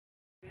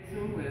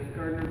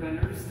Gardner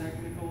Vendors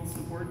technical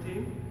support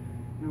team,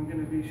 and I'm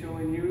going to be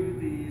showing you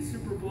the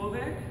super blow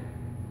vac,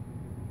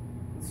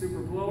 the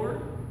super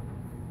blower,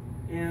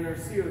 and our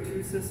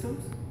CO2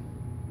 systems.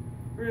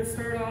 We're going to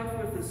start off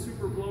with the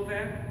super blow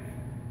vac.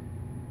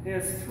 It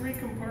has 3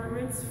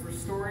 compartments for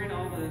storing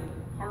all the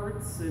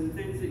parts and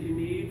things that you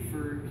need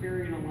for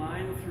carrying a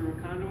line through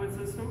a conduit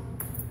system.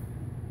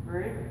 All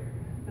right.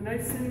 The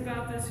nice thing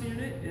about this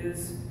unit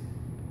is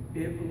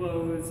it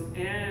blows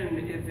and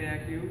it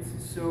vacuums.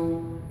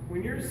 So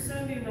when you're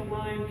sending the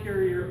line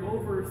carrier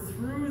over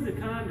through the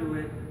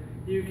conduit,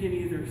 you can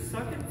either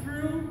suck it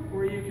through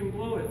or you can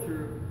blow it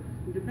through.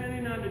 And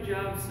depending on the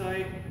job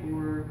site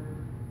or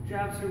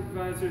job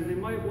supervisor, they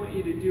might want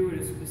you to do it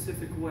a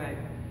specific way.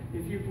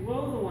 If you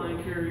blow the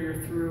line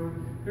carrier through,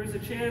 there's a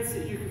chance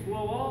that you could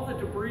blow all the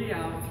debris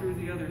out through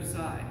the other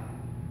side,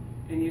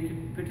 and you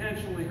could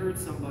potentially hurt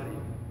somebody.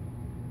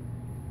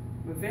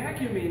 But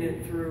vacuuming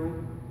it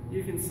through,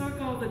 you can suck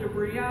all the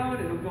debris out,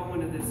 it'll go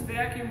into this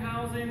vacuum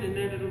housing, and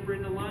then it'll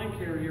bring the line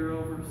carrier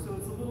over, so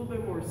it's a little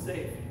bit more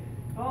safe.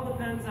 It all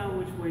depends on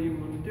which way you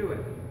want to do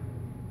it.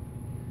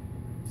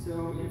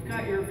 So you've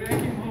got your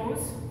vacuum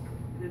hose.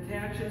 It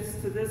attaches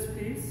to this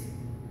piece.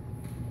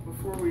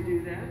 Before we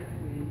do that,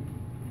 we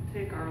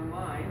take our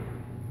line,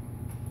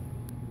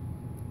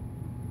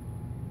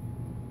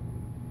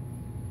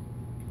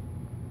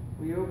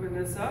 we open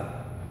this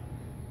up,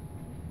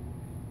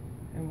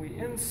 and we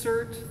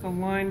insert the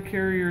line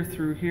carrier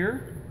through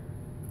here,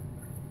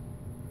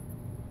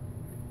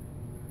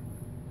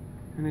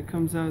 and it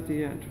comes out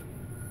the end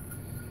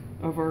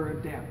of our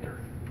adapter.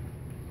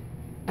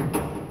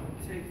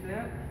 Take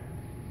that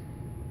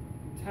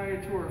and tie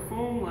it to our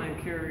foam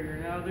line carrier.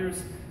 Now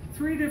there's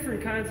 3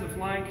 different kinds of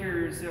line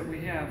carriers that we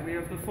have. We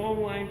have the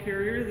foam line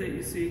carrier that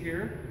you see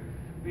here,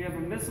 we have a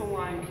missile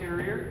line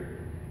carrier,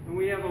 and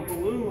we have a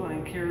balloon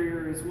line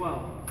carrier as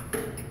well.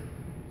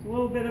 A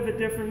little bit of a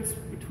difference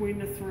between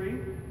the 3.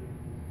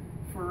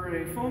 For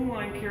a foam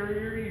line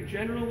carrier, you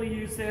generally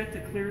use that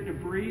to clear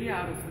debris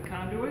out of the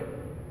conduit.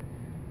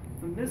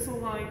 The missile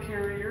line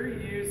carrier,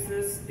 you use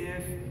this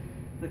if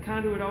the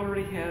conduit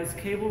already has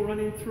cable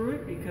running through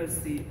it because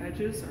the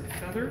edges are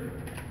feathered.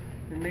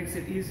 It makes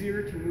it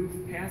easier to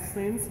move past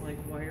things like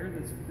wire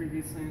that's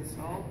previously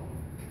installed.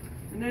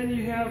 And then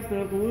you have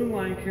the balloon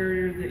line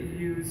carrier that you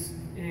use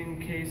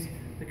in case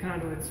the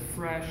conduit's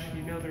fresh,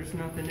 you know there's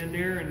nothing in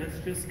there, and this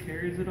just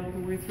carries it all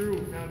the way through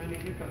without any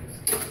hiccups.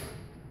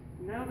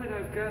 Now that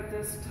I've got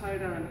this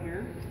tied on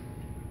here,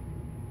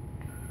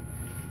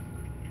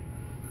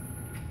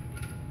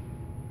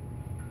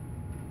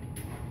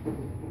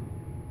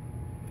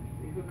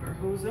 we hook our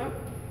hose up.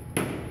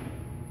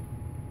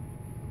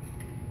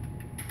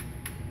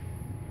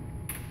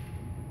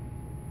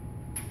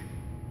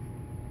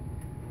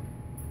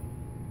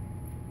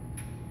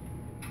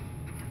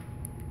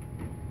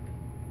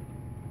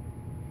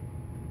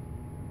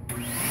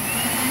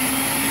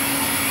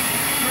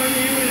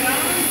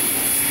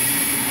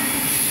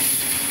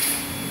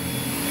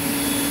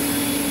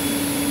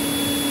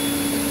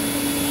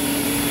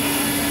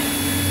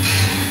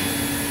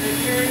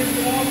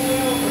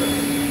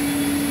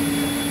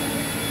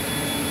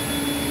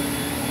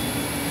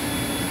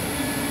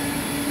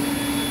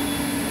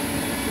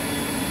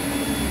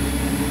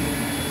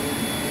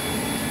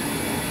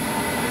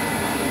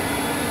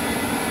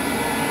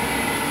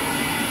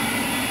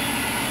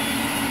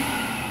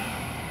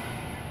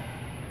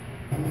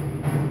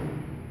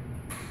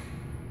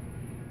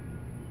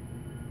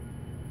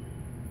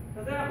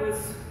 Now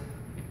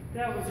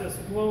that was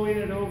just blowing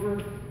it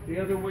over. The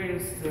other way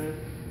is to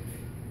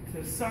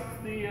suck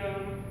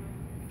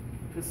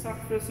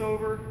this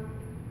over.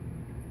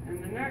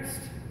 And the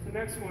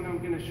next one I'm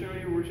going to show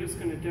you, we're just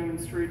going to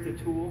demonstrate the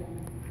tool.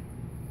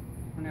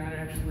 We're not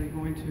actually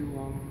going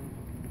to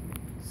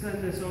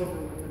send this over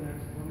with the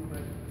next one,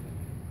 but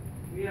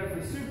we have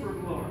the super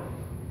blower.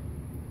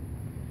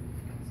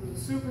 So the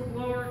super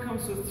blower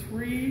comes with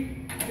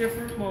 3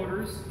 different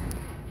motors.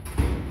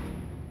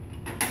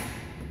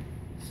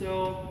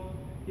 So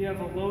you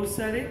have a low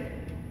setting,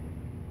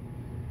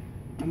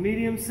 a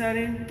medium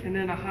setting, and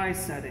then a high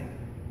setting,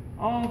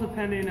 all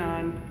depending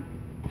on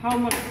how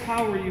much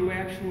power you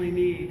actually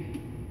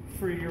need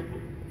for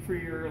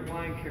your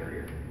line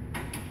carrier.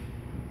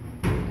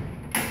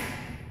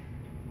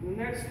 The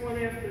next one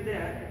after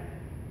that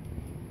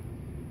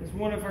is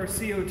one of our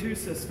CO2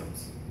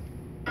 systems.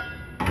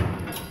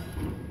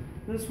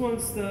 This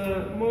one's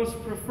the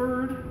most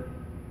preferred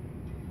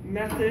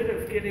method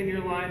of getting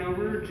your line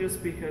over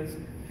just because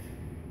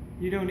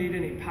you don't need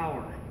any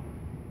power.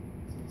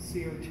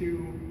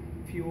 CO2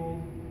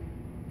 fuel.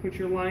 Put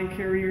your line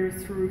carrier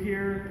through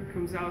here, it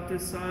comes out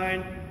this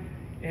side,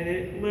 and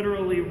it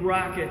literally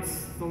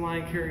rockets the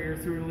line carrier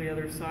through the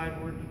other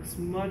side. Works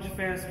much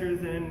faster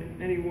than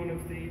any one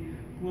of the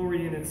blower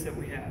units that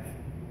we have.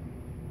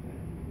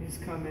 These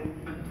come in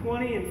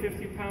 20 and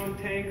 50-pound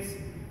tanks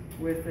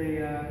with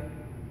a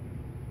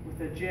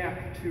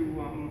jack to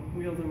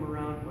wheel them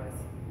around with,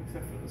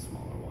 except for the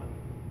smaller one.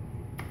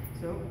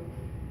 So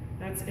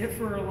that's it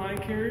for our line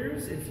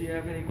carriers. If you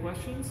have any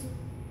questions,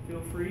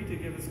 feel free to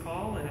give us a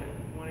call at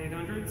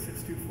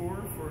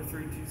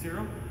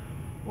 1-800-624-4320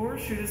 or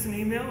shoot us an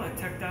email at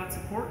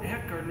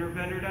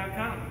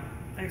tech.support@gardnervendor.com.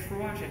 Thanks for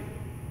watching.